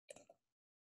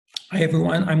Hi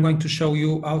everyone, I'm going to show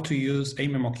you how to use a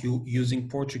memoQ using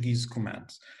Portuguese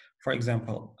commands. For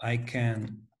example, I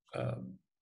can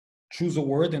choose a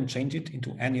word and change it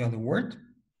into any other word.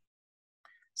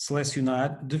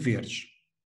 Selecionar deveres.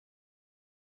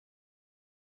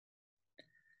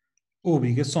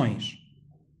 Obrigações.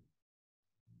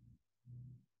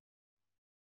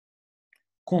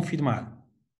 Confirmar.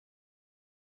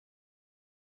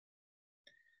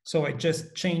 So I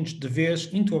just changed deveres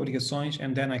into obrigações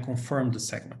and then I confirm the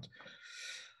segment.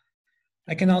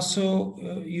 I can also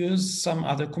use some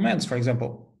other commands, for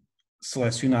example,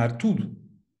 selecionar tudo.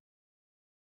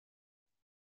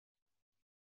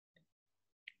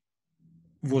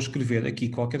 Vou escrever aqui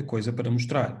qualquer coisa para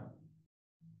mostrar.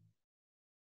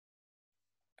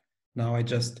 Now I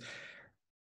just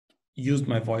used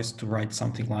my voice to write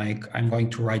something like, I'm going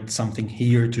to write something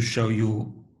here to show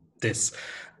you this.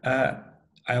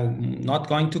 I'm not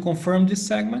going to confirm this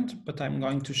segment, but I'm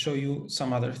going to show you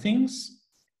some other things.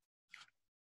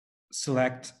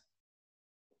 Select,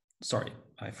 sorry,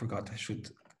 I forgot I should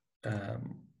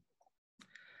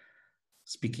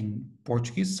speak in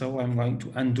Portuguese, so I'm going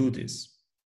to undo this.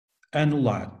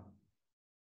 Anular.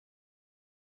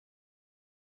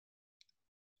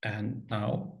 And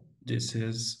now this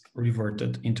is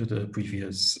reverted into the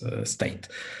previous state.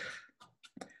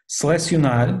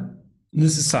 Selecionar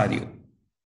necessário.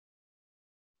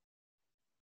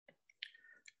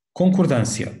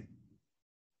 Concordância.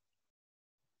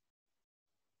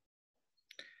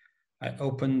 I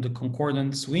open the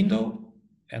concordance window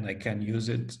and I can use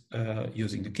it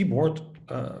using the keyboard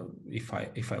if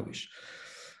I wish.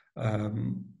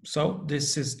 So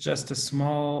this is just a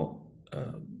small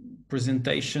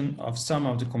presentation of some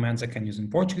of the commands I can use in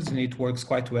Portuguese, and it works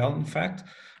quite well, in fact.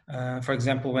 For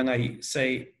example, when I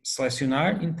say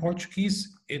selecionar in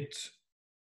Portuguese, it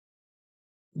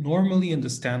normally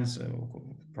understands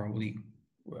probably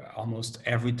almost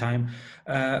every time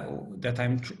that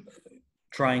I'm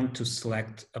trying to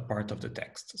select a part of the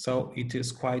text. So it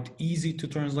is quite easy to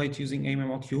translate using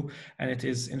memoQ, and it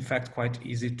is in fact quite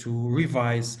easy to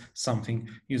revise something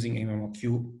using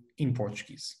memoQ in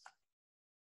Portuguese.